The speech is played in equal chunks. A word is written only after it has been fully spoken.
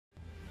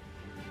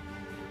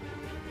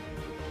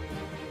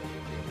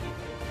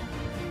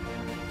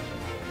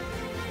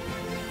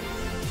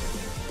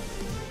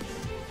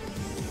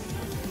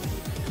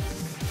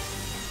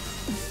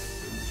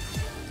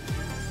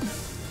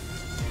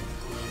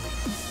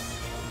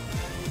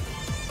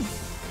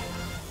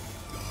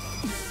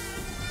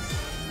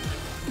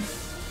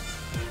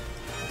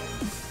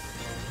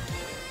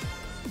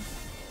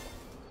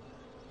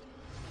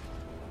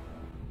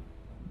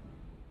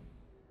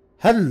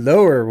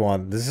Hello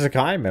everyone, this is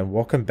Hakaym and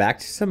welcome back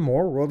to some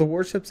more World of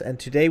Warships, and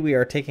today we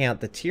are taking out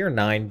the Tier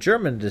 9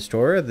 German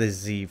destroyer, the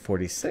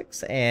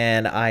Z-46,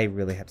 and I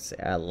really have to say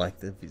I like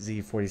the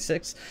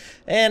Z-46,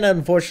 and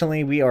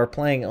unfortunately we are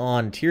playing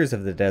on Tears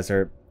of the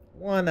Desert,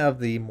 one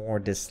of the more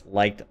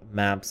disliked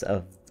maps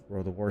of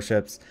World of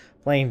Warships,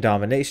 playing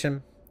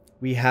Domination.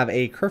 We have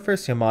a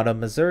Kurfürst, Yamato,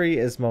 Missouri,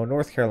 Ismo,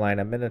 North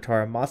Carolina,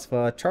 Minotaur,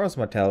 Moskva, Charles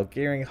Martel,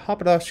 Gearing,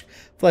 Hapadosh,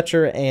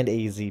 Fletcher, and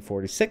a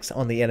Z-46.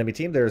 On the enemy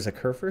team, there is a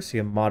Kurfürst,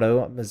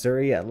 Yamato,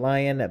 Missouri,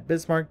 Lion,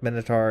 Bismarck,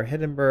 Minotaur,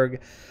 Hindenburg,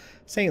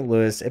 St.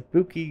 Louis,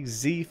 Ibuki,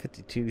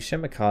 Z-52,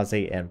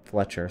 Shimakaze, and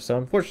Fletcher. So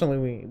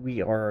unfortunately,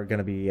 we are going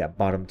to be at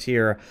bottom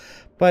tier.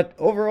 But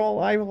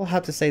overall, I will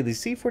have to say the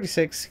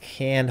Z-46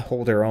 can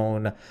hold their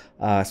own,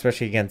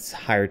 especially against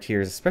higher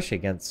tiers, especially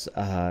against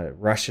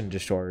Russian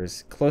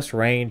destroyers. Close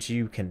range,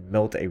 you can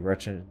melt a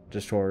Russian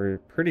destroyer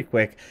pretty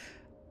quick,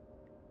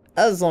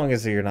 as long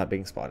as you're not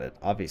being spotted,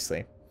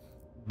 obviously.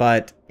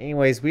 But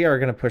anyways, we are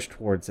going to push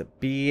towards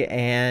B,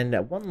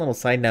 and one little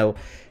side note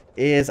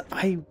is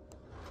I'm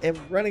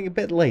running a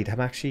bit late. I'm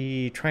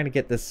actually trying to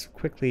get this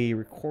quickly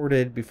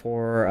recorded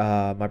before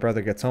my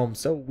brother gets home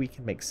so we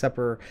can make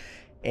supper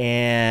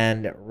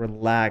and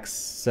relax.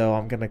 So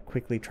I'm gonna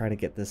quickly try to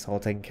get this all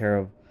taken care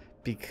of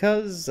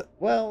because,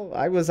 well,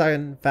 I was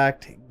in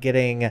fact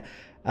getting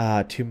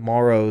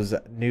tomorrow's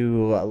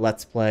new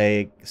Let's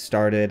Play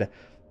started,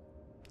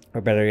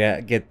 or better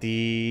yet, get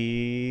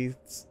the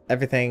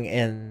everything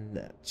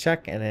in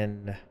check and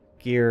in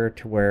gear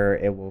to where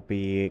it will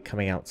be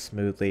coming out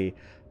smoothly.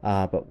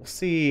 But we'll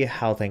see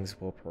how things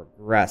will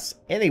progress.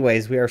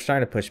 Anyways, we are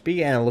starting to push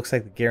B, and it looks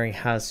like the gearing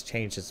has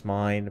changed its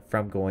mind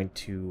from going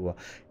to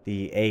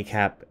the A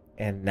cap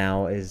and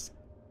now is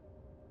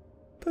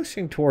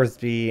pushing towards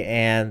B.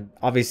 And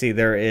obviously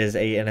there is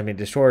a enemy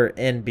destroyer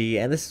in B,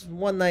 and this is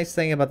one nice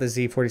thing about the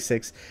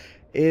Z-46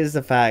 is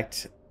the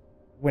fact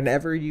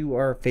whenever you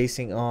are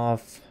facing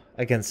off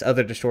against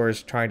other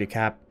destroyers trying to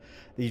cap,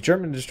 the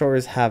German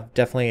destroyers have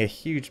definitely a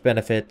huge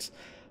benefit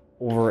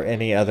over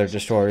any other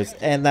destroyers,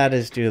 and that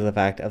is due to the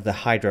fact of the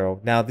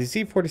Hydro. Now, the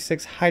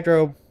Z-46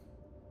 Hydro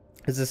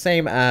is the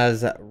same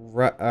as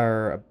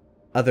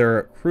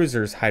other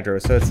cruisers' Hydro,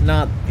 so it's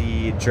not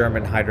the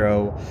German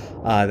Hydro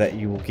that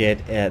you will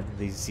get at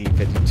the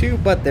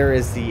Z-52, but there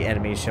is the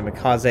enemy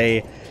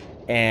Shimakaze,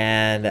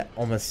 and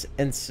almost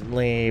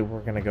instantly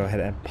we're going to go ahead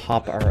and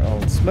pop our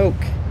own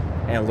smoke,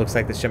 and it looks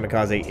like the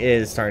Shimakaze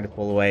is starting to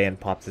pull away and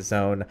pops his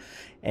own,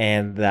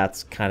 and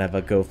that's kind of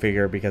a go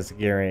figure because the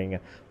gearing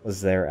was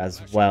there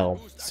as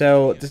well.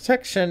 So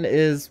detection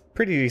is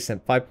pretty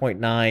decent,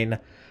 5.9,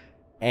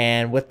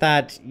 and with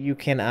that you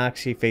can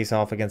actually face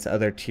off against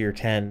other tier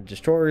 10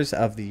 destroyers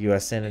of the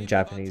USN and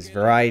Japanese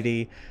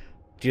variety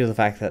due to the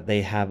fact that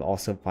they have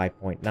also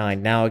 5.9.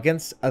 Now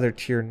against other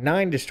tier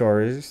 9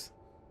 destroyers,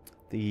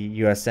 the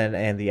USN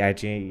and the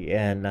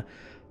IGN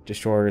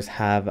destroyers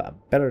have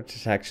better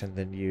detection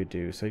than you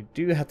do, so you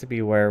do have to be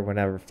aware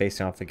whenever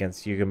facing off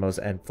against Yugamos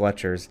and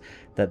Fletchers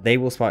that they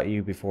will spot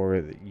you before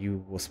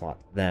you will spot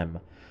them.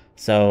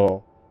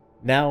 So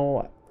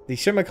now the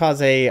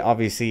Shimakaze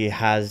obviously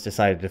has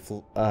decided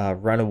to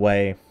run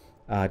away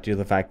due to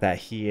the fact that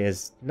he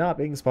is not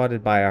being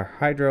spotted by our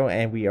Hydro,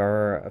 and we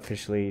are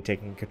officially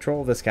taking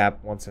control of this cap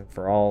once and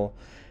for all.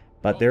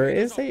 But there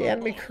is a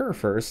enemy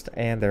Kurfürst,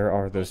 and there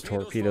are those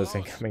torpedoes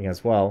incoming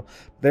as well.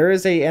 There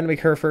is a enemy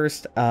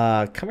Kurfürst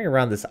coming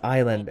around this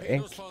island,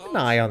 and keep an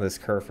eye on this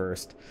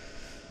Kurfürst.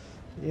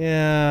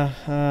 Yeah,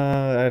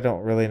 I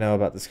don't really know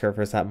about this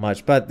Kurfürst that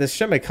much, but this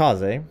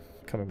Shimakaze,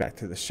 coming back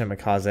to the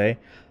Shimakaze,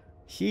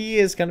 he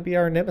is going to be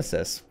our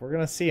nemesis. We're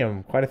going to see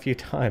him quite a few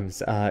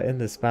times in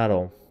this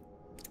battle.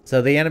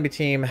 So the enemy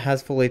team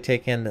has fully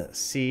taken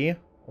C,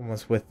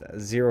 almost with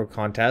zero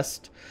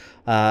contest.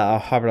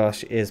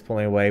 Hapadosh is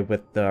pulling away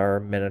with our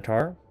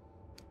Minotaur,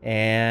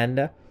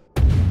 and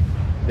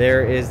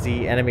there is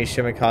the enemy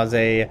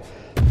Shimakaze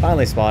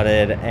finally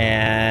spotted,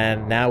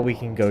 and now we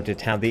can go to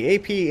town. The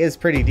AP is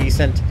pretty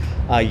decent.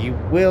 You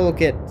will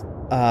get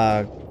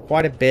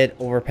quite a bit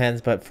over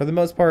pens, but for the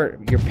most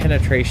part your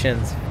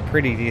penetration's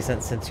pretty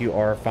decent since you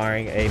are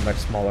firing a much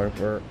smaller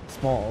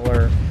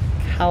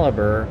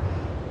caliber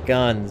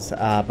guns,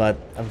 but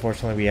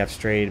unfortunately we have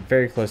strayed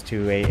very close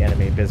to a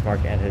enemy Bismarck,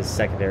 and his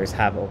secondaries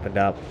have opened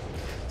up.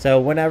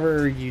 So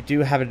whenever you do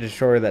have a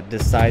destroyer that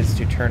decides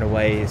to turn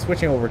away,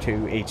 switching over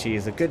to HE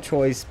is a good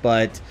choice,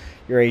 but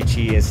your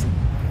HE is,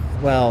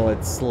 well,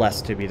 it's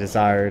less to be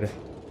desired.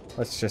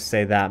 Let's just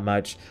say that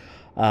much.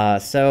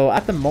 So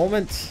at the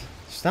moment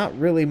there's not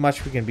really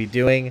much we can be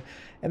doing,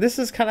 and this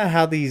is kind of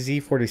how the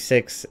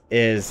Z-46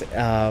 is.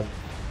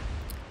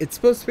 It's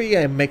supposed to be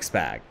a mixed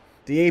bag.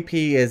 The AP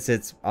is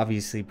its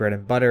obviously bread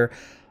and butter,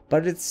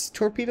 but its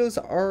torpedoes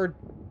are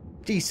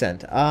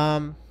decent.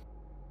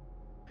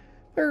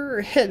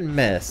 They're hit and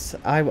miss.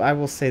 I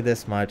will say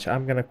this much.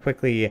 I'm going to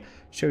quickly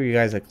show you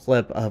guys a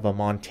clip of a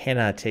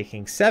Montana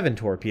taking 7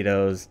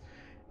 torpedoes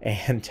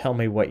and tell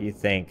me what you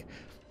think.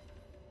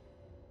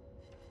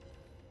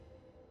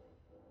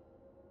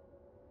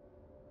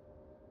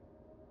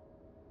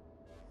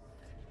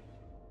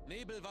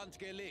 Nebel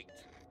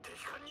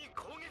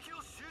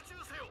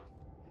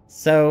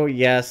So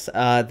yes,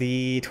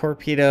 the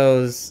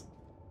torpedoes,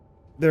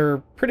 they're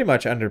pretty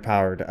much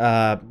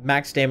underpowered.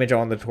 Max damage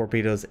on the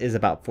torpedoes is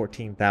about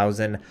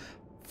 14,000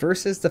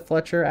 versus the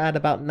Fletcher at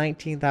about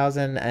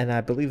 19,000, and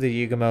I believe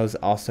the Yugamo's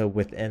also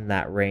within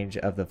that range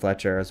of the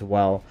Fletcher as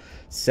well.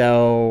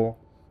 So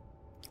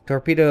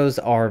torpedoes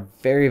are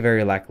very,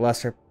 very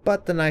lackluster,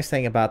 but the nice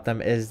thing about them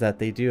is that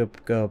they do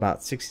go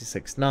about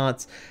 66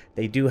 knots.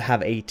 They do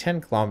have a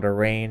 10-kilometer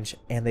range,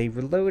 and they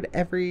reload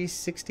every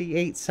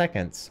 68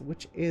 seconds,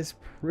 which is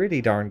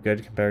pretty darn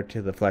good compared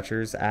to the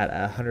Fletchers at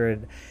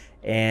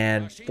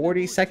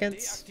 140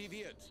 seconds.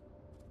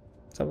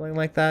 Something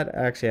like that.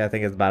 Actually, I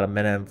think it's about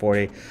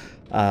 1:40.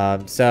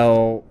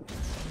 So,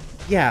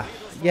 yeah,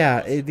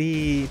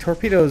 the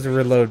torpedoes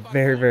reload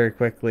very, very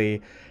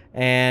quickly.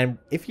 And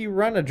if you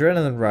run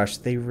Adrenaline Rush,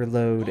 they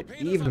reload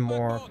even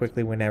more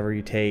quickly whenever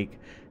you take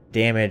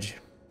damage.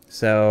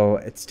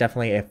 So it's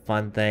definitely a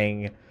fun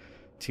thing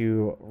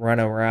to run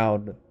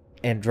around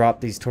and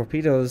drop these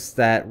torpedoes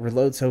that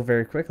reload so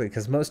very quickly.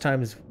 Because most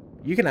times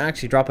you can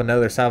actually drop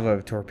another salvo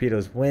of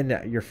torpedoes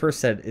when your first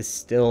set is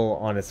still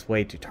on its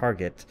way to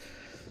target.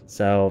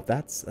 So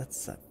that's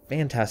a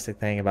fantastic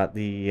thing about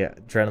the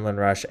Adrenaline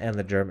Rush and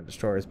the German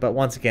destroyers. But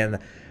once again,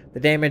 the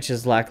damage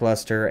is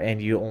lackluster,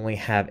 and you only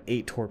have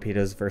 8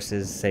 torpedoes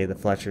versus, say, the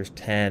Fletcher's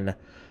 10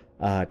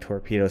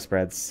 torpedo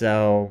spreads.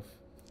 So,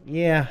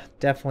 yeah,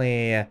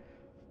 definitely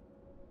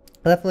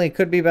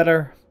could be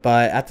better.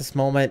 But at this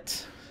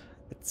moment,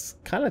 it's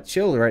kind of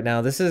chilled right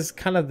now. This is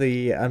kind of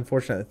the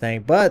unfortunate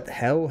thing. But,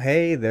 hell,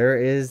 hey, there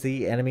is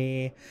the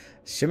enemy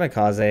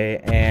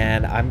Shimakaze,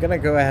 and I'm going to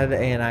go ahead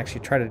and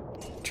actually try to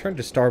turn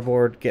to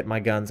starboard, get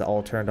my guns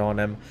all turned on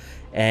him.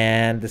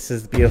 And this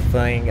is the beautiful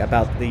thing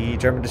about the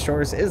German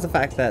destroyers is the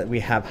fact that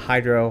we have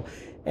hydro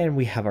and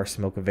we have our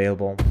smoke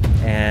available.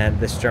 And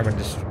this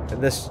Japanese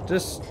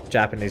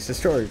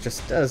destroyer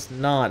just does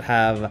not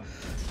have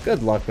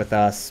good luck with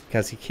us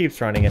because he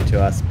keeps running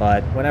into us.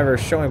 But whenever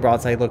showing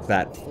broadside, look at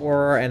that,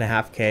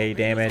 4.5k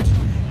damage,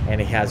 and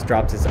he has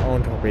dropped his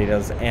own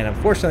torpedoes. And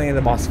unfortunately,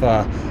 the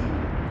Moskva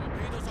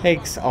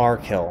takes our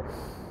kill.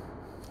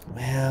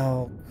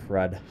 Well,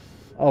 crud.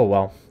 Oh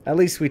well, at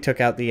least we took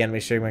out the enemy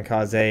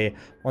Shimakaze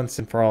once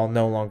and for all,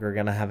 no longer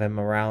gonna have him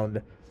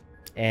around.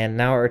 And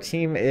now our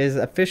team is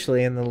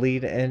officially in the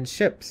lead in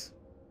ships.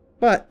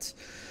 But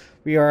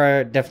we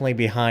are definitely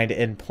behind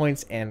in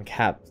points and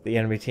cap. The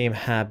enemy team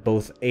have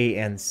both A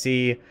and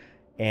C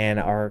and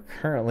are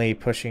currently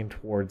pushing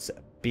towards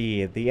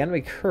B. The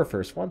enemy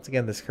Kurfürst, once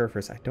again this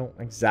Kurfürst, I don't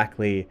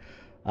exactly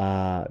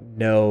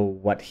know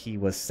what he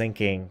was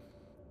thinking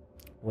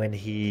when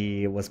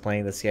he was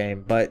playing this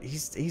game, but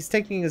he's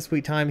taking his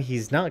sweet time.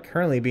 He's not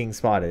currently being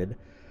spotted,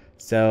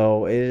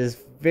 so it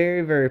is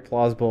very, very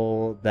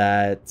plausible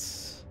that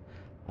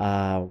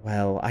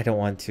well, I don't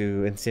want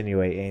to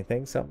insinuate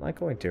anything, so I'm not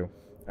going to.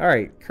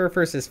 Alright,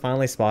 Kurfürst is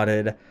finally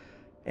spotted,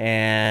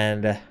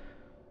 and let's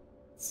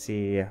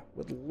see,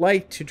 would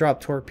like to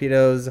drop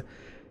torpedoes,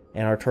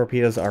 and our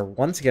torpedoes are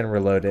once again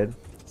reloaded.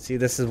 See,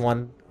 this is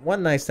one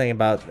nice thing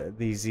about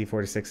the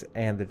Z-46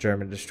 and the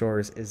German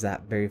destroyers is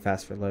that very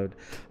fast reload.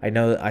 I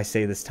know I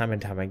say this time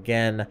and time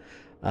again,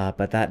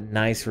 but that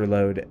nice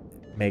reload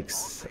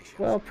makes,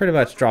 well, pretty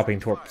much dropping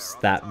torps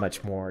that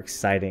much more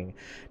exciting.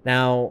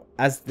 Now,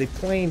 as the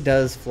plane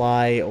does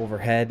fly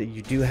overhead,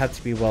 you do have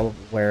to be well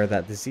aware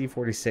that the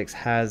Z-46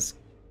 has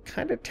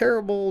kind of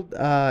terrible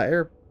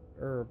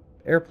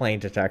airplane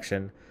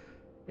detection,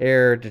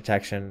 air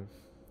detection.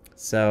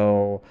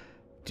 So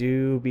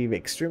do be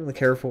extremely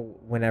careful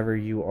whenever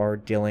you are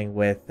dealing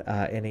with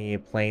any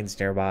planes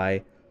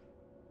nearby,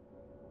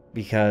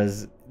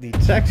 because the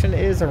detection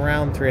is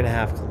around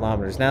 3.5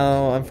 kilometers.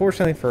 Now,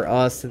 unfortunately for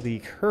us,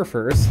 the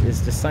Kurfürst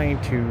is deciding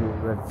to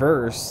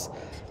reverse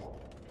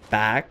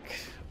back.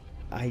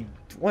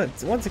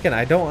 Once again,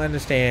 I don't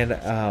understand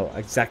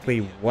exactly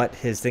what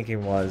his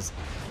thinking was,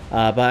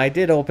 but I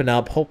did open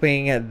up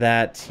hoping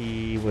that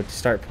he would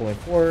start pulling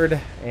forward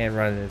and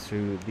run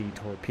into the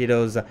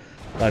torpedoes.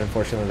 But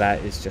unfortunately, that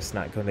is just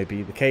not going to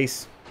be the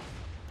case.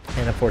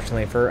 And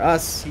unfortunately for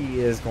us, he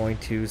is going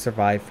to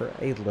survive for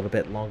a little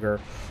bit longer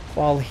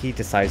while he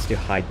decides to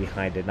hide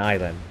behind an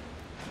island.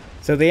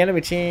 So the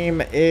enemy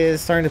team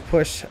is starting to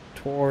push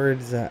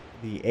towards the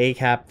A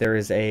cap. There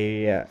is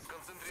a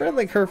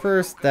friendly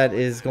Kurfürst that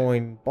is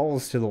going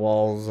balls to the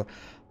walls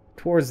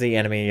towards the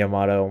enemy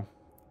Yamato.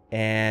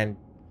 And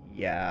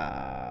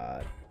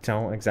yeah,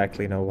 don't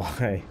exactly know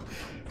why.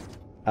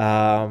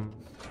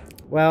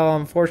 Well,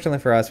 unfortunately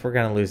for us, we're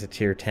going to lose a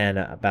tier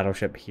 10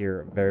 battleship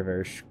here very,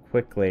 very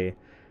quickly.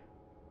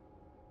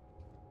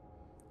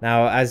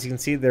 Now, as you can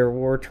see, there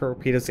were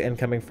torpedoes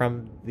incoming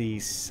from the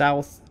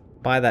south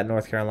by that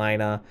North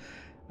Carolina.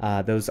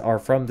 Those are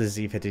from the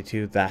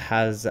Z-52 that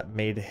has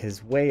made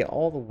his way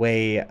all the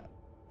way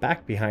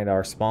back behind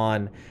our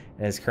spawn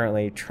and is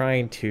currently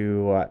trying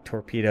to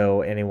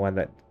torpedo anyone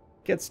that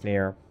gets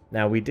near.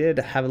 Now, we did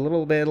have a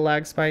little bit of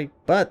lag spike,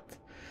 but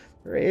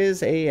there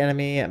is a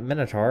enemy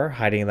Minotaur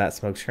hiding in that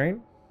smoke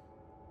screen.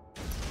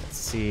 Let's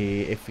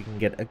see if we can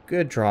get a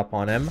good drop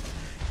on him.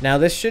 Now,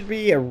 this should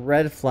be a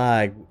red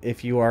flag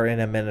if you are in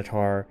a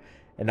Minotaur,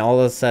 and all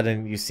of a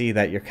sudden you see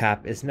that your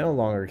cap is no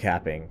longer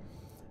capping.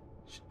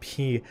 Should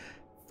be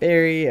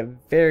very,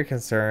 very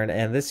concerned,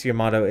 and this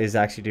Yamato is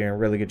actually doing a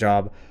really good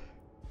job.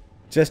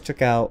 Just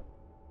took out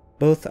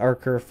both our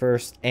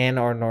First and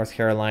our North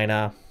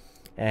Carolina,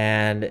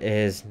 and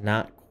is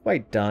not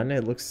quite done.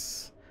 It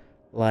looks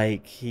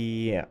like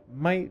he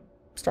might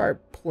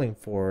start pulling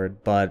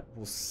forward, but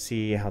we'll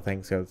see how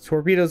things go. The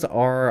torpedoes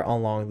are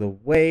along the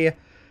way,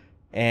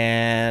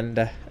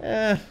 and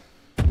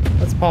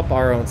let's pop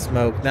our own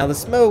smoke. Now, the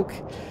smoke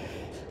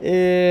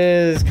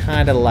is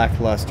kind of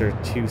lackluster,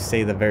 to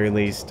say the very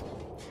least.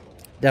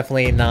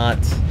 Definitely not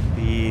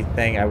the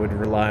thing I would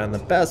rely on the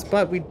best,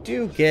 but we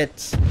do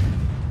get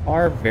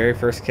our very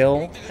first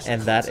kill,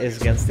 and that is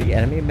against the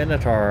enemy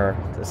Minotaur.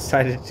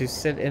 Decided to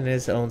sit in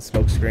his own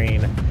smoke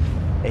screen.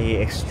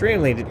 A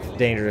extremely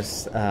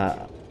dangerous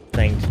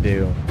thing to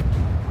do.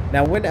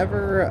 Now,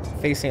 whenever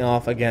facing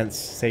off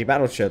against, say,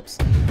 battleships,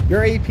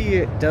 your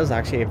AP does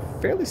actually a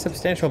fairly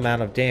substantial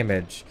amount of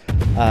damage.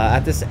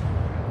 At this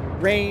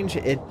range,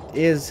 it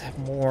is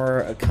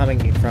more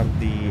coming from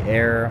the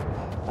air,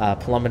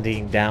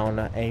 plummeting down,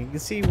 and you can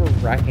see we're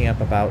racking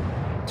up about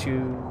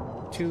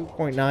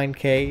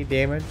 2.9k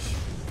damage.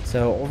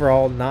 So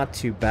overall, not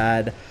too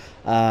bad.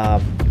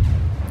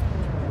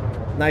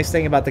 Nice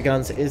thing about the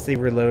guns is they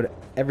reload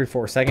every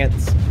 4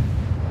 seconds,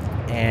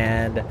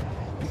 and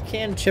you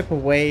can chip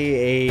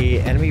away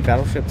a enemy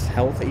battleship's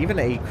health, even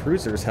a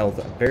cruiser's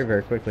health, very,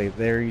 very quickly.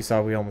 There you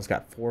saw we almost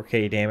got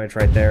 4k damage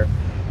right there.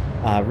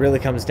 Really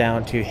comes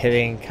down to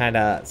hitting kind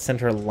of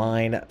center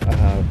line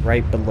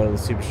right below the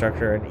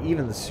superstructure, and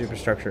even the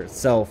superstructure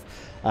itself,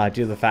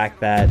 due to the fact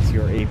that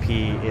your AP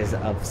is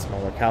of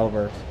smaller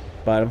caliber.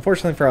 But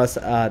unfortunately for us,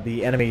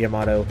 the enemy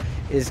Yamato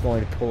is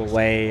going to pull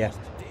away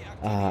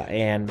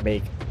and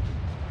make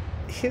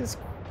his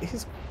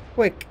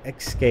quick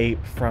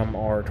escape from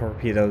our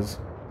torpedoes.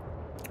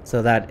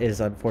 So that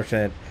is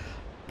unfortunate.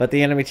 But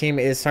the enemy team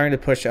is starting to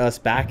push us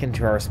back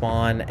into our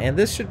spawn, and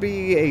this should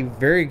be a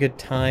very good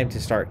time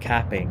to start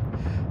capping.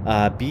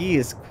 B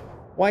is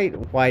quite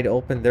wide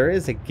open. There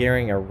is a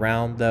gearing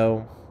around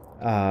though,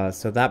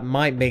 so that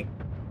might be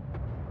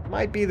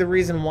the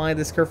reason why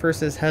this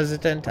First is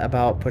hesitant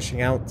about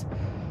pushing out.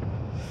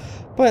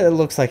 But it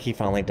looks like he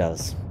finally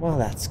does. Well,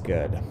 that's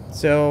good.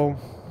 So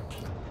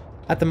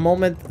at the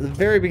moment, the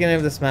very beginning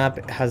of this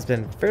map has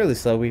been fairly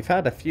slow. We've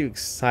had a few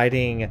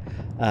exciting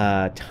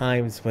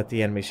times with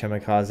the enemy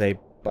Shimakaze,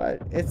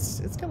 but it's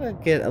gonna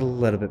get a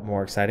little bit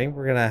more exciting.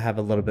 We're gonna have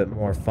a little bit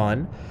more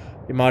fun.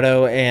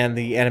 Yamato and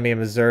the enemy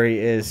Missouri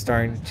is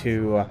starting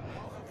to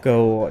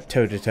go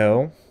toe to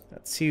toe.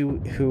 Let's see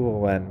who will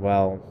win.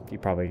 Well, you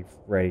probably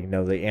already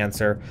know the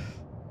answer.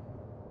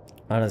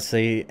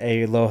 Honestly,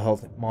 a low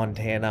health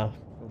Montana,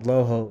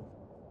 low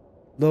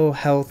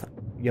health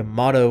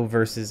Yamato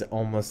versus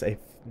almost a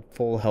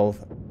full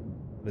health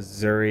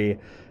Missouri.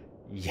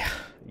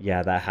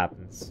 Yeah, that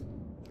happens.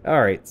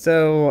 Alright,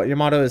 so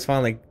Yamato is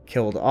finally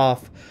killed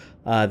off.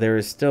 There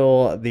is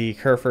still the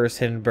First,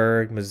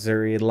 Hindenburg,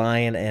 Missouri,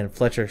 Lion, and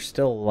Fletcher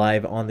still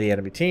alive on the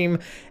enemy team.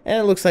 And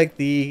it looks like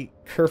the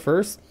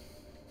First,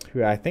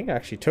 who I think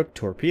actually took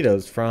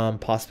torpedoes from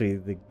possibly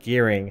the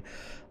gearing,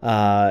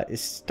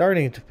 is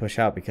starting to push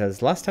out,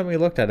 because last time we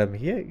looked at him,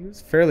 he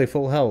was fairly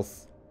full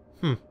health.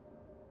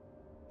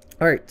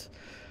 Alright,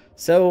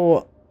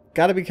 so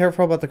gotta be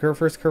careful about the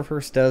First.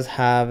 First does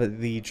have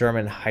the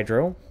German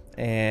Hydro,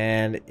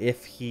 and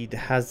if he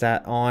has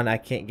that on, I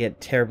can't get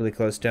terribly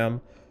close to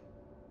him.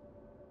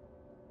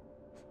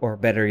 Or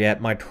better yet,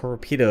 my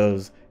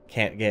torpedoes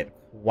can't get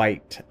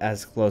quite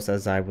as close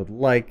as I would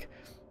like,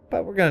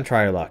 but we're gonna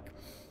try our luck.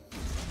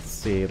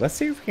 Let's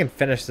see if we can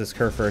finish this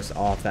First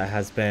off that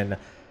has been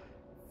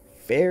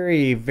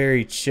very,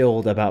 very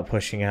chilled about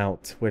pushing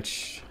out,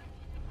 which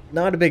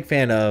not a big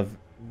fan of,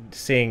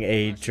 seeing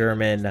a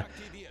German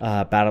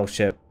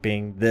battleship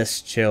being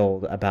this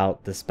chilled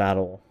about this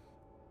battle.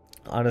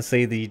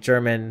 Honestly, the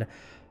German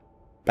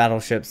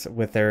battleships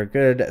with their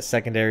good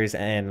secondaries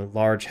and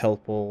large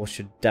health pool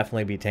should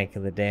definitely be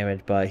tanking the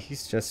damage, but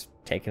he's just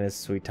taking his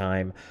sweet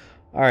time.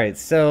 Alright,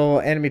 so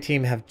enemy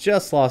team have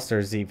just lost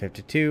their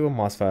Z-52.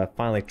 Mosfa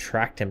finally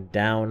tracked him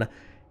down,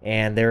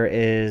 and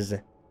there's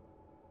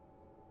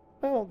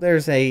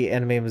a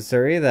enemy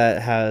Missouri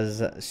that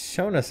has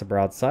shown us a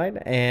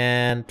broadside,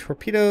 and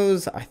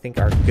torpedoes I think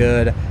are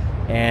good,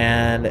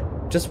 and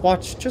just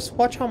watch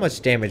how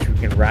much damage we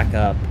can rack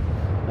up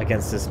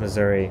against this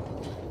Missouri.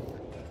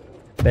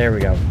 There we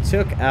go.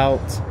 Took out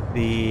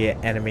the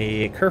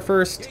enemy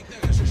First.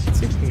 Let's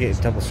see if we can get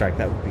a double strike.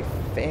 That would be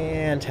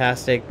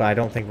fantastic, but I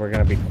don't think we're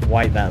going to be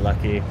quite that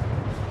lucky.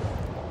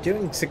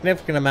 Doing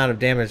significant amount of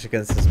damage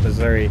against this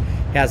Missouri.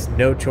 He has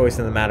no choice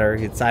in the matter.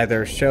 It's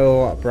either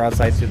show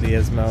broadside to the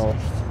Ismo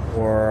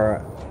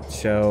or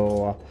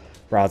show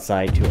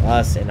broadside to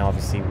us, and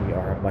obviously we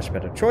are a much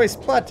better choice.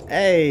 But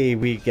hey,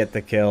 we get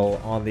the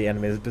kill on the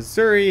enemy's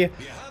Missouri,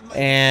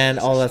 and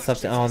all that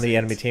stuff on the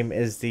enemy team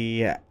is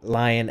the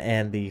Lion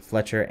and the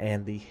Fletcher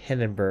and the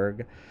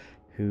Hindenburg,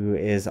 who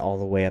is all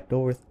the way up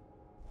north,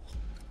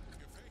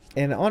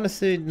 and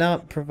honestly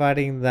not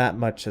providing that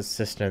much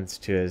assistance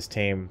to his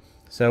team.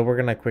 So we're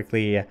gonna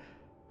quickly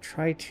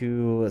try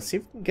to see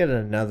if we can get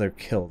another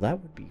kill.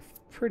 That would be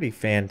pretty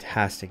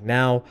fantastic.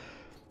 Now,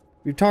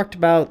 we've talked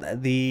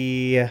about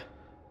the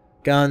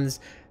guns.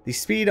 The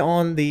speed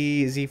on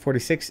the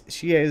Z-46,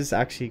 she is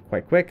actually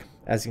quite quick.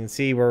 As you can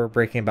see, we're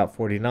breaking about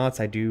 40 knots.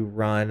 I do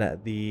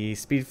run the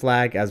speed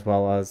flag, as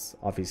well as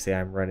obviously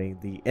I'm running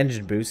the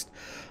engine boost.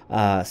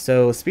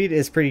 So speed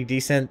is pretty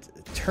decent.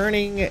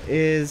 Turning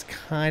is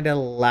kind of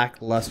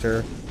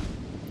lackluster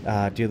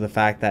due to the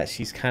fact that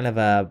she's kind of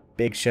a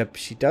big ship.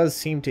 She does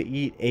seem to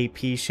eat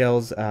AP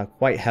shells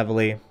quite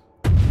heavily.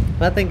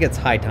 But I think it's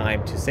high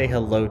time to say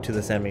hello to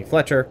this enemy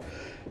Fletcher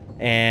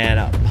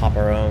and pop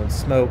our own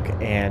smoke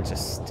and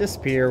just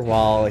disappear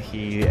while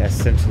he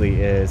essentially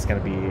is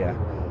going to be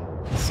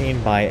seen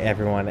by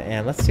everyone.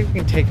 And let's see if we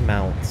can take him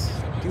out.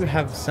 We do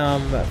have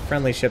some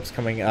friendly ships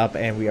coming up,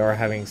 and we are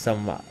having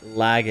some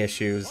lag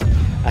issues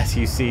as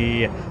you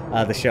see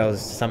the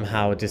shells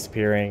somehow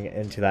disappearing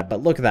into that.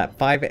 But look at that,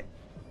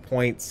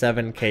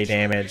 5.7k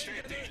damage,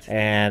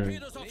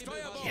 and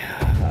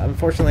yeah,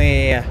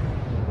 unfortunately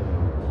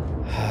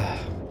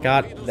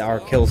got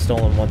our kill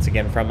stolen once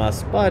again from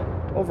us, but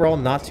overall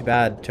not too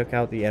bad. Took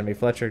out the enemy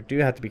Fletcher. Do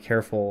have to be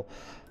careful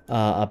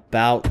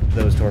about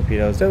those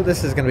torpedoes. So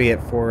this is going to be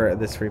it for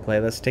this replay.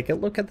 Let's take a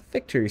look at the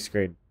victory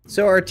screen.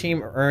 So our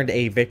team earned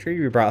a victory.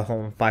 We brought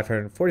home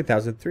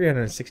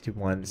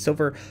 540,361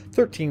 silver,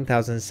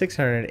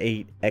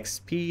 13,608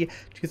 XP,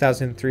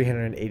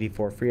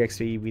 2,384 free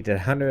XP. We did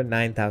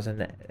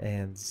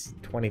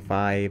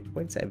 109,025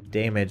 points of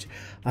damage,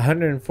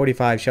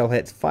 145 shell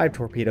hits, 5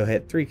 torpedo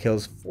hit, 3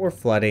 kills, 4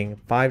 flooding,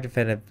 5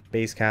 defended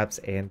base caps,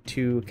 and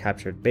 2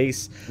 captured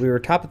base. We were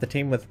top of the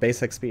team with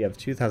base XP of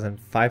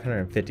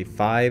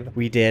 2,555.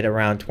 We did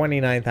around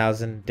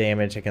 29,000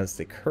 damage against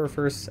the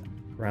Kerfers,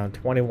 around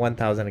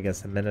 21,000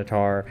 against the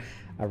Minotaur,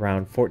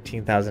 around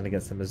 14,000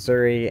 against the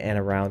Missouri, and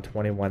around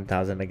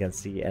 21,000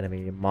 against the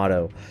enemy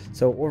Motto.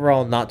 So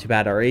overall, not too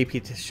bad. Our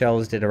AP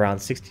shells did around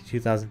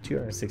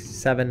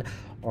 62,267.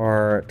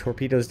 Our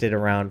torpedoes did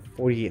around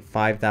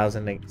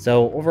 45,000.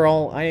 So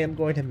overall, I am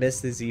going to miss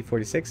the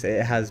Z-46.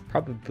 It has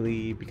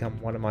probably become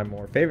one of my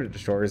more favorite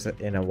destroyers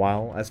in a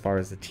while as far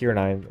as the tier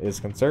 9 is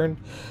concerned.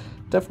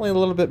 Definitely a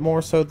little bit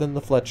more so than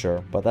the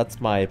Fletcher, but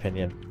that's my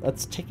opinion.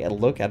 Let's take a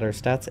look at our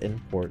stats in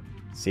port.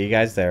 See you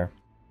guys there.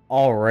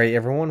 Alright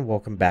everyone,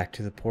 welcome back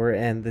to the port,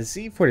 and the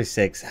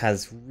Z-46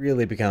 has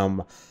really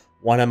become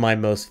one of my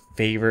most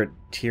favorite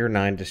tier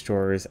 9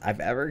 destroyers I've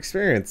ever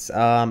experienced.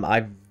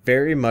 I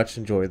very much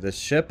enjoy this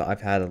ship. I've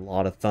had a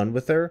lot of fun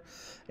with her,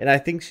 and I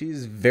think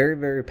she's very,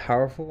 very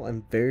powerful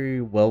and very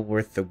well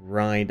worth the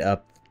grind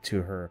up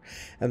to her.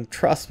 And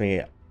trust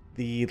me,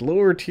 the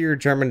lower tier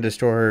German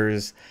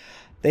destroyers,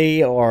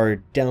 they are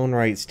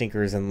downright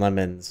stinkers and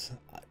lemons.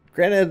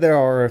 Granted, there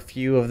are a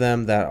few of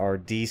them that are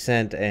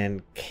decent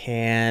and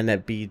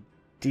can be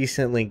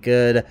decently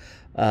good,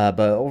 but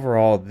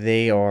overall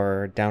they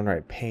are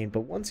downright pain.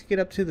 But once you get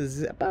up to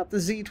about the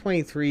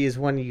Z-23 is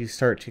when you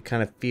start to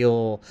kind of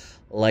feel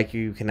like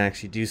you can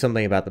actually do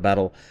something about the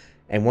battle.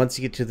 And once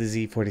you get to the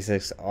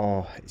Z-46,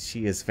 oh,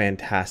 she is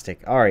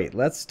fantastic. Alright,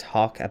 let's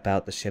talk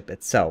about the ship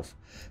itself.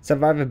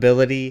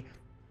 Survivability,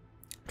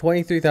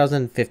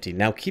 23,050.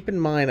 Now keep in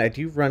mind, I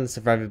do run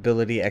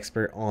survivability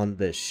expert on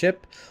this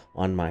ship,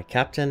 on my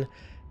captain,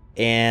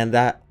 and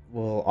that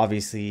will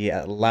obviously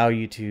allow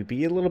you to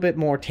be a little bit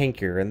more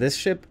tankier. And this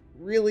ship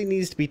really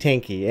needs to be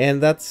tanky,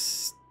 and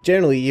that's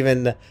generally,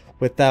 even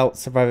without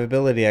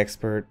survivability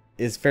expert,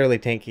 is fairly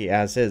tanky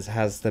as is.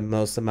 Has the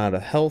most amount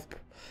of health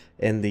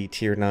in the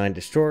tier 9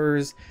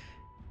 destroyers,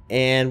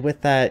 and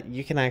with that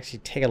you can actually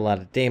take a lot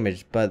of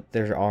damage, but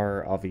there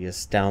are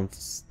obvious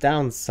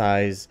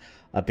downsides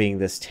of being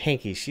this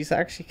tanky. She's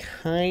actually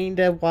kind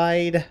of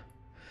wide.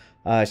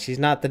 She's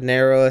not the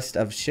narrowest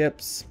of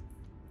ships.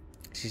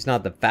 She's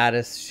not the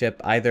fattest ship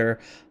either,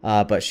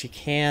 but she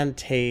cannot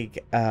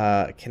take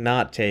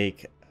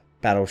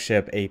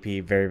battleship AP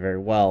very, very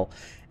well.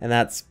 And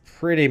that's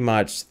pretty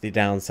much the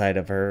downside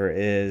of her,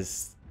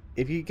 is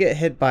if you get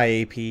hit by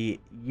AP,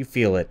 you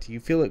feel it. You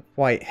feel it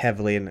quite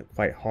heavily and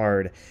quite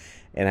hard.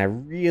 And I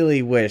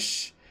really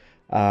wish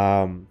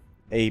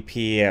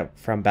AP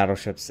from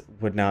battleships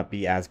would not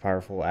be as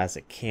powerful as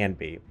it can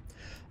be.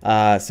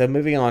 So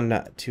moving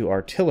on to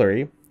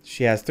artillery,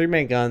 she has 3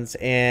 main guns,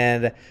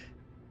 and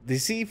the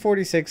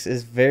Z-46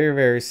 is very,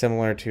 very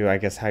similar to, I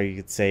guess how you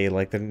could say,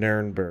 like the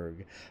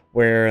Nuremberg,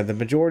 where the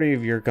majority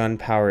of your gun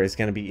power is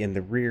going to be in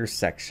the rear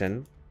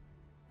section.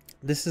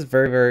 This is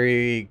very,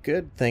 very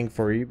good thing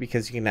for you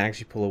because you can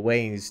actually pull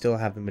away and you still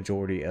have the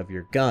majority of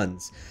your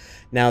guns.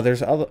 Now,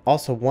 there's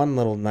also one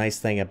little nice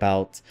thing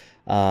about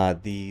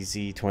the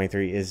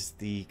Z-23 is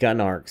the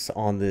gun arcs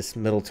on this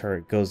middle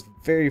turret goes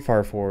very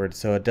far forward,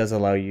 so it does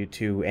allow you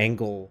to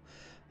angle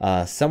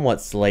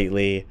somewhat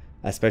slightly,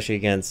 especially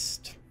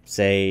against,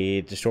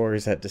 say,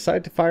 destroyers that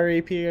decide to fire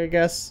AP, I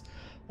guess.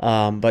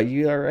 But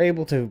you are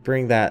able to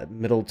bring that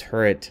middle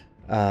turret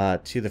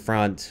to the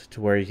front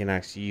to where you can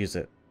actually use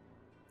it.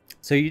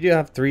 So you do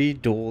have 3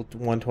 dual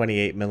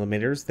 128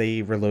 millimeters.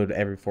 They reload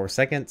every 4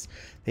 seconds.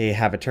 They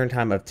have a turn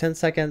time of 10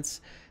 seconds.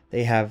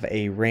 They have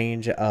a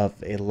range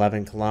of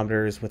 11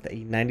 kilometers with a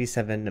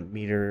 97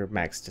 meter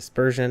max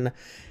dispersion.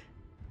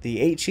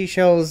 The HE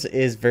shells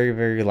is very,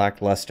 very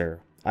lackluster.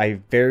 I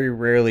very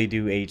rarely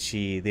do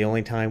HE. The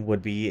only time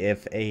would be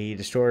if a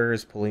destroyer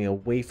is pulling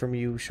away from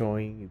you,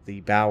 showing the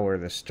bow or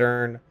the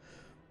stern.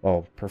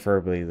 Well,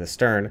 preferably the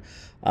stern.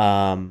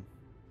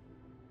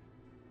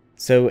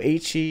 So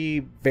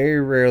HE,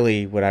 very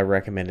rarely would I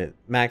recommend it.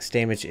 Max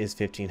damage is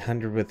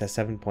 1500 with a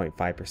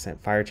 7.5%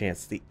 fire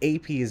chance. The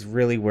AP is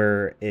really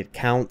where it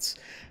counts.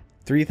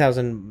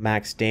 3000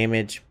 max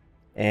damage.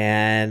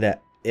 And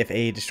if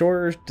a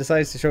destroyer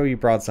decides to show you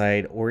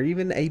broadside, or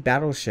even a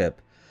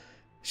battleship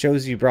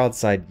shows you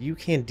broadside, you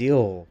can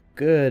deal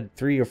good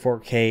 3 or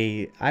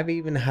 4k. I've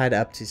even had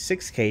up to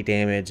 6k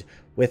damage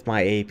with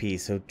my AP.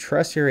 So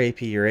trust your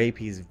AP. Your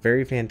AP is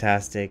very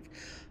fantastic.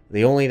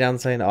 The only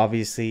downside,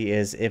 obviously,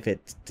 is if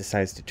it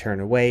decides to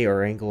turn away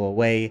or angle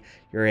away,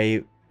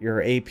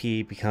 your AP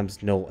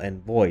becomes null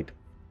and void.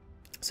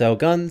 So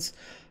guns,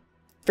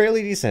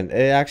 fairly decent.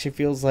 It actually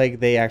feels like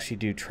they actually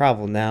do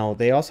travel. Now,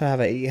 they also have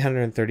an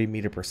 830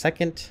 meter per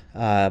second.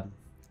 I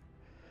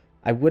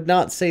would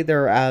not say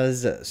they're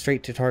as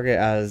straight to target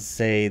as,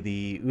 say,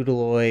 the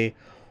Udaloy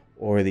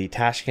or the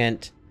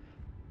Tashkent,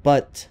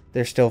 but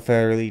they're still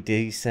fairly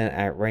decent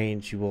at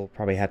range. You will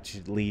probably have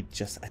to lead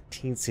just a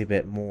teensy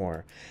bit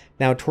more.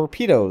 Now,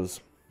 torpedoes,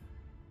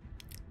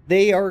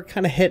 they are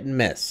kind of hit and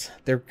miss.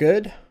 They're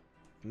good.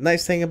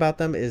 Nice thing about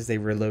them is they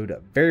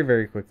reload very,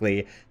 very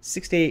quickly,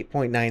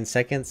 68.9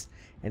 seconds.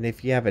 And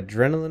if you have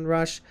adrenaline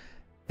rush,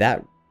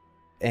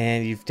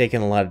 and you've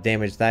taken a lot of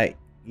damage, that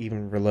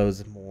even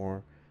reloads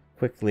more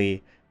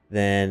quickly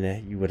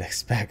than you would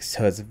expect.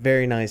 So it's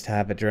very nice to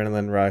have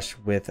adrenaline rush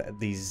with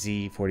the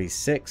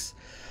Z-46.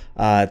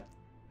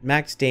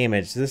 Max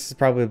damage, this is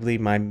probably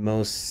my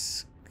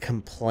most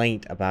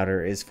complaint about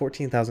her, is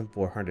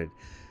 14,400.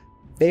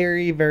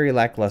 Very, very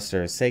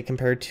lackluster. Say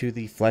compared to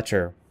the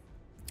Fletcher,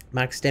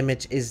 max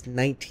damage is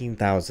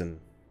 19,000.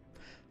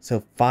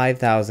 So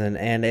 5,000,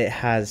 and it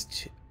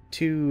has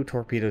 2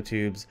 torpedo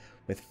tubes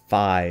with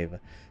 5.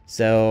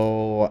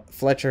 So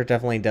Fletcher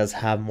definitely does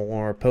have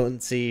more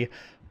potency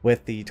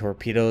with the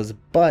torpedoes,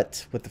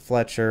 but with the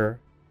Fletcher,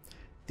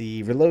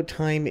 the reload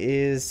time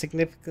is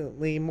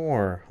significantly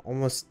more,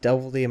 almost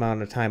double the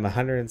amount of time,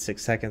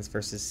 106 seconds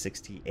versus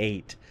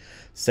 68.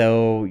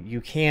 So you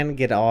can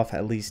get off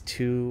at least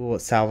 2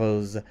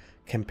 salvos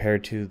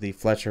compared to the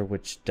Fletcher,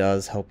 which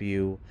does help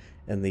you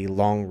in the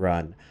long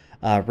run.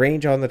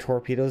 Range on the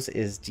torpedoes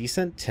is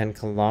decent, 10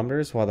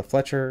 kilometers, while the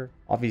Fletcher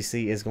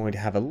obviously is going to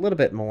have a little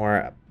bit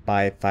more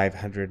by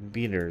 500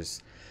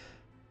 meters.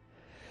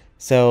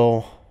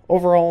 So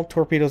overall,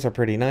 torpedoes are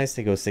pretty nice.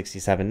 They go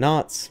 67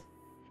 knots.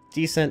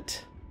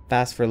 Decent,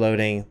 fast for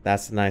loading.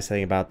 That's the nice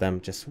thing about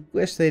them. Just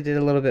wish they did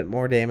a little bit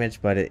more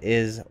damage, but it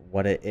is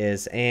what it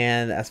is.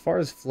 And as far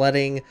as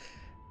flooding,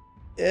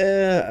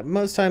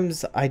 most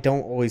times I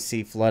don't always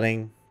see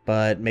flooding,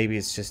 but maybe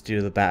it's just due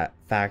to the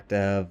fact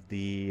of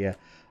the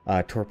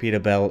torpedo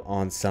belt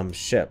on some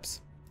ships.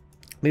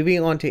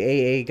 Moving on to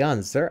AA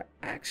guns, they're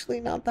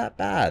actually not that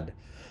bad.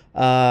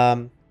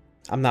 I'm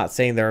not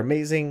saying they're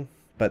amazing,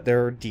 but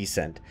they're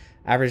decent.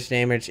 Average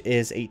damage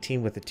is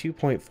 18 with a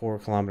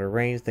 2.4 kilometer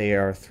range. They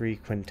are 3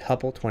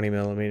 quintuple 20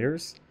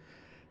 millimeters.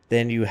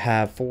 Then you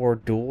have 4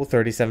 dual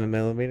 37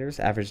 millimeters.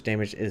 Average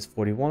damage is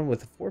 41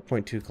 with a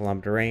 4.2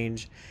 kilometer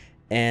range.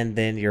 And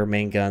then your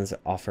main guns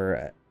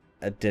offer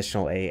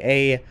additional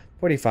AA,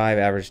 45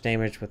 average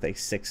damage with a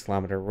 6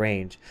 kilometer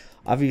range.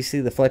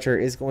 Obviously, the Fletcher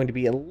is going to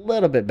be a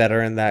little bit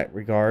better in that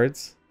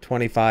regards,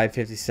 25,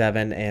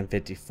 57, and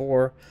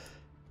 54.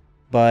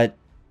 But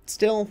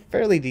still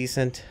fairly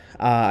decent.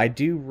 I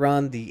do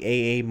run the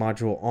AA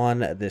module on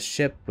this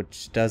ship,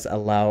 which does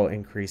allow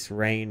increased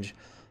range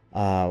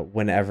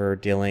whenever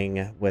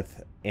dealing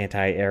with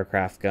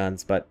anti-aircraft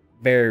guns, but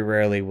very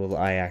rarely will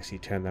I actually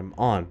turn them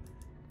on.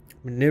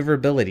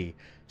 Maneuverability,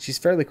 she's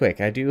fairly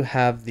quick. I do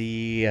have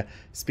the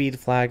speed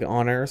flag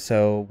on her,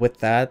 so with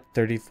that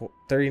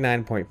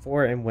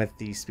 39.4, and with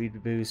the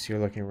speed boost you're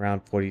looking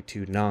around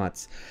 42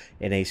 knots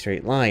in a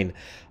straight line.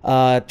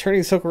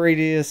 Turning circle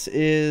radius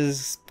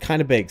is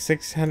kind of big,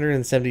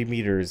 670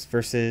 meters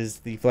versus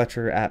the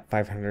Fletcher at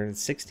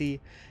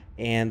 560,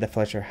 and the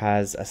Fletcher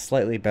has a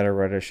slightly better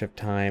rudder shift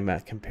time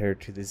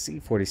compared to the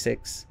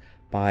Z-46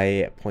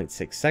 by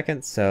 0.6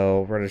 seconds.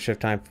 So rudder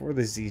shift time for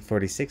the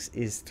Z-46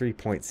 is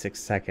 3.6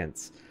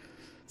 seconds.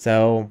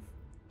 So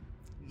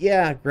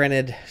yeah,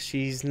 granted,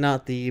 she's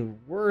not the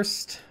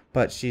worst,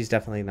 but she's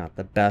definitely not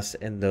the best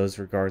in those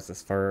regards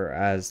as far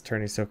as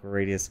turning circle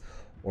radius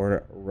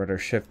or rudder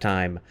shift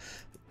time.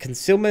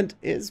 Concealment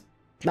is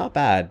not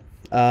bad.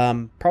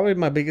 Probably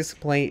my biggest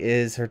complaint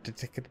is her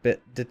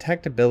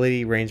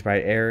detectability range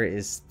by air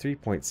is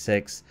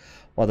 3.6,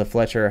 while the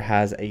Fletcher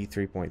has a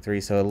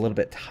 3.3, so a little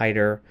bit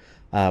tighter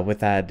with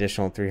that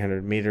additional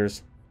 300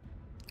 meters.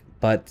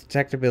 But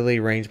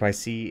detectability range by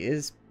sea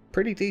is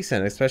pretty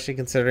decent, especially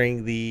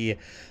considering the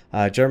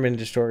German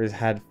destroyers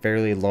had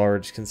fairly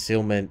large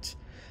concealment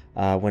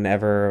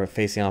whenever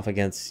facing off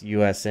against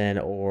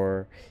USN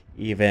or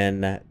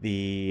even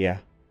the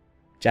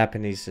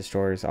Japanese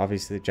destroyers.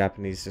 Obviously, the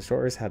Japanese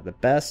destroyers had the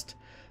best.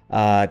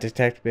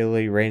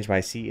 Detectability range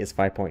by sea is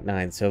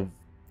 5.9, so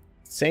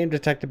same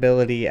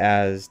detectability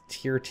as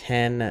tier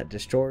 10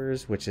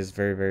 destroyers, which is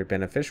very, very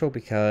beneficial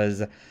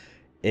because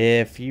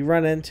if you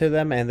run into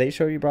them and they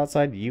show you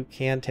broadside, you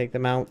can take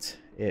them out.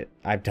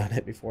 I've done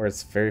it before.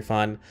 It's very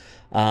fun.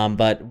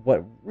 But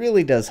what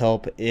really does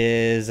help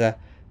is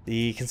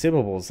the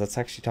consumables. Let's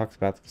actually talk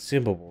about the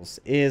consumables.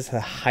 Is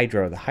the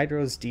Hydro. The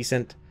Hydro is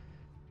decent.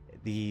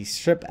 The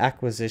ship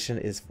acquisition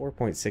is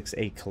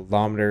 4.68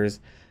 kilometers,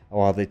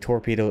 while the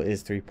torpedo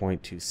is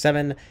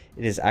 3.27.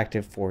 It is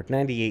active for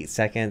 98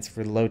 seconds.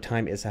 For load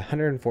time is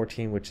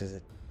 114, which is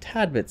a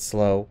tad bit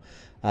slow.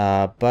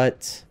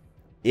 But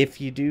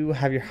if you do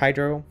have your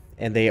Hydro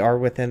and they are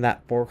within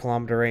that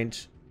 4-kilometer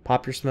range,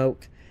 pop your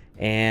smoke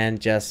and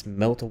just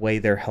melt away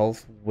their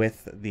health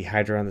with the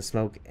Hydro and the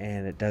smoke,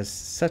 and it does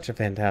such a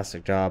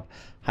fantastic job.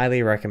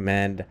 Highly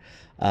recommend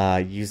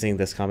using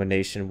this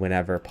combination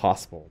whenever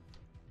possible.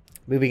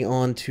 Moving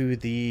on to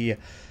the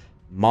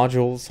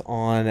modules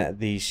on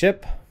the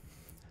ship,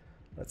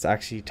 let's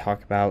actually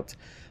talk about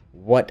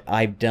what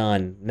I've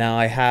done. Now,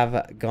 I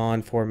have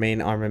gone for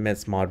main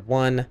armaments mod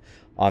 1.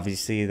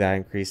 Obviously, that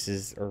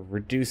increases or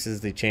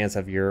reduces the chance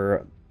of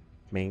your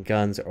main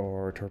guns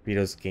or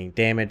torpedoes getting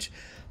damage.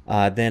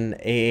 Then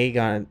AA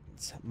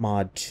guns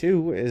mod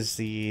 2 is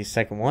the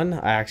second one.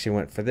 I actually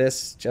went for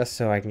this just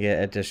so I can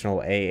get additional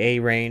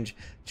AA range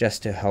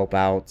just to help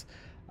out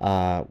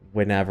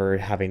whenever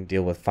having to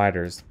deal with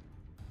fighters.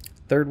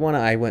 Third one,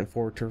 I went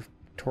for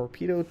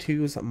Torpedo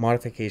 2's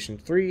modification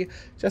 3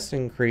 just to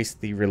increase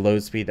the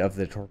reload speed of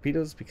the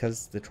torpedoes,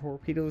 because the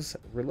torpedoes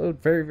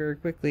reload very, very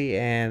quickly,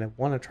 and I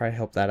want to try to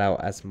help that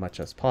out as much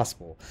as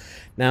possible.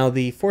 Now,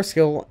 the fourth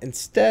skill,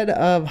 instead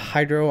of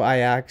Hydro, I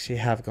actually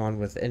have gone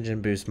with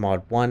engine boost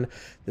mod 1.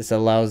 This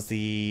allows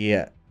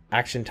the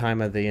action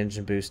time of the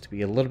engine boost to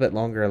be a little bit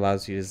longer,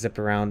 allows you to zip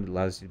around,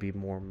 allows you to be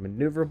more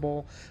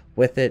maneuverable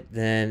with it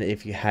than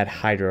if you had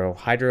Hydro.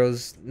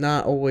 Hydro's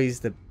not always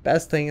the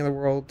best thing in the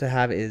world to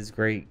have. It is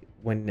great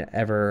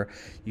whenever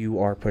you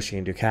are pushing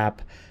into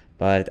cap,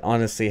 but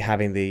honestly,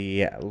 having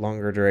the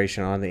longer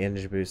duration on the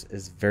engine boost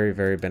is very,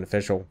 very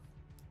beneficial.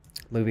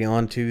 Moving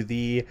on to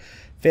the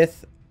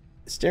fifth,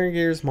 steering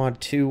gears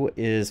mod 2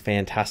 is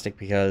fantastic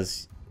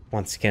because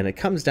once again, it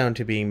comes down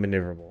to being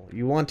maneuverable.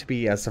 You want to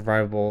be as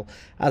survivable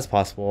as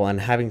possible, and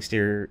having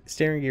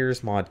steering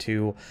gears mod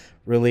 2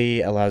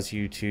 really allows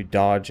you to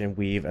dodge and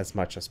weave as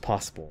much as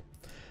possible.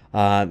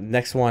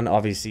 Next one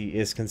obviously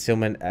is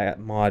concealment at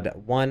mod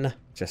 1.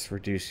 Just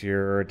reduce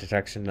your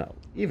detection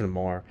even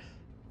more.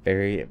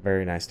 Very,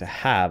 very nice to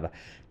have.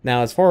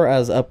 Now, as far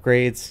as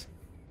upgrades,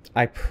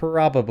 I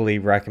probably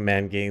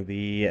recommend getting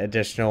the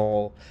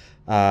additional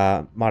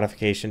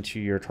modification to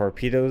your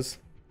torpedoes,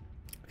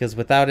 because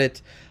without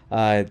it,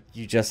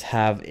 you just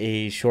have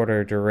a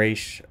shorter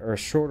duration or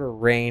shorter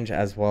range,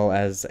 as well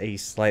as a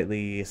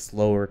slightly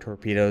slower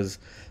torpedoes.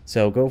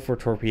 So go for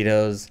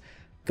torpedoes,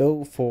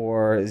 go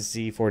for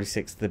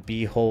Z-46, the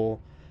B-hole,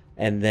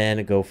 and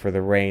then go for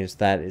the range.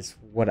 That is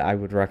what I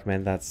would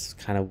recommend. That's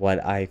kind of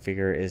what I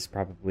figure is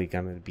probably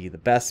going to be the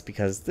best,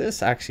 because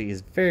this actually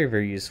is very,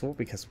 very useful,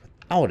 because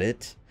without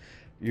it,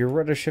 your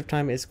rudder shift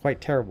time is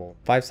quite terrible.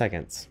 5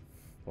 seconds.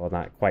 Well,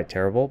 not quite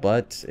terrible,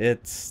 but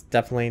it's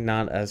definitely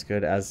not as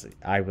good as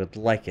I would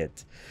like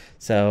it.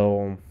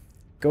 So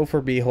go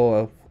for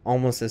B-hole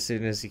almost as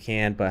soon as you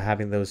can, but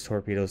having those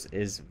torpedoes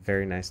is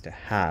very nice to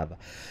have.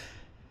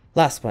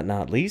 Last but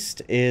not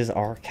least is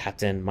our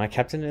captain. My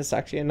captain is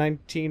actually a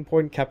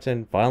 19-point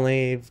captain.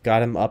 Finally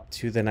got him up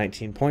to the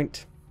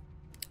 19-point.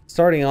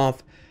 Starting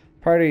off,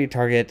 priority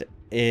target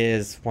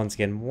is once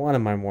again one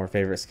of my more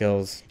favorite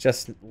skills.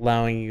 Just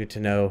allowing you to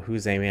know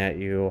who's aiming at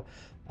you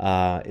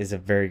is a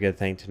very good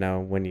thing to know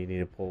when you need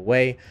to pull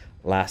away.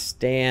 Last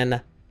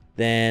stand,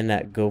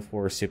 then go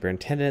for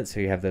superintendent, so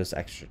you have those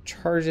extra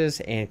charges,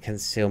 and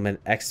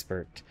concealment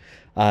expert.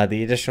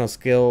 The additional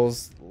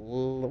skills,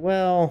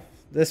 well,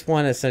 this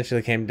one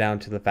essentially came down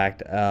to the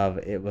fact of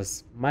it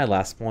was my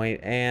last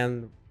point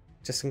and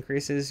just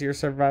increases your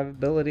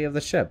survivability of the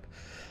ship.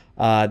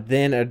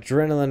 Then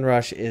adrenaline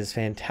rush is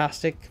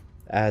fantastic.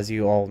 As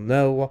you all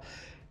know,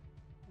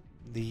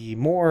 the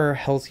more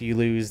health you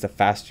lose, the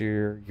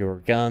faster your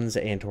guns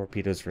and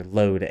torpedoes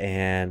reload,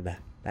 and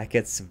that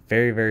gets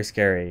very, very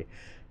scary.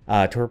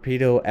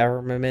 Torpedo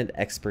armament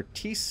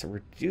expertise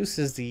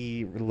reduces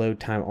the reload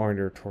time on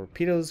your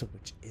torpedoes,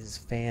 which is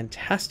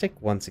fantastic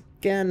once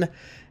again.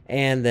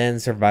 And then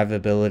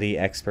survivability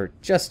expert,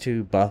 just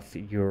to buff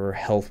your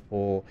health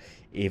pool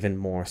even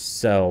more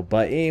so.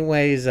 But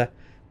anyways,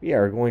 we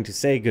are going to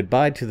say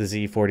goodbye to the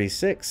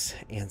Z-46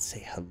 and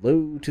say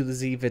hello to the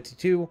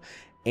Z-52.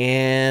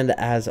 And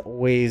as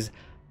always,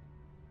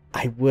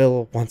 I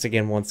will once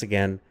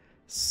again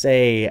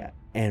say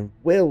and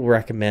will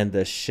recommend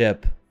this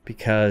ship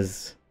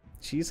because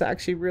she's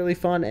actually really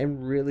fun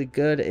and really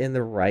good in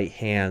the right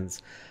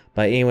hands.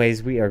 But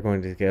anyways, we are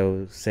going to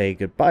go say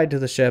goodbye to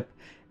the ship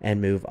and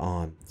move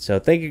on. So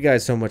thank you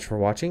guys so much for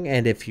watching,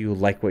 and if you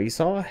like what you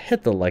saw,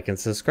 hit the like and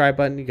subscribe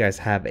button. You guys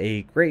have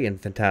a great and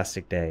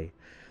fantastic day.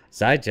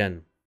 Zaijian.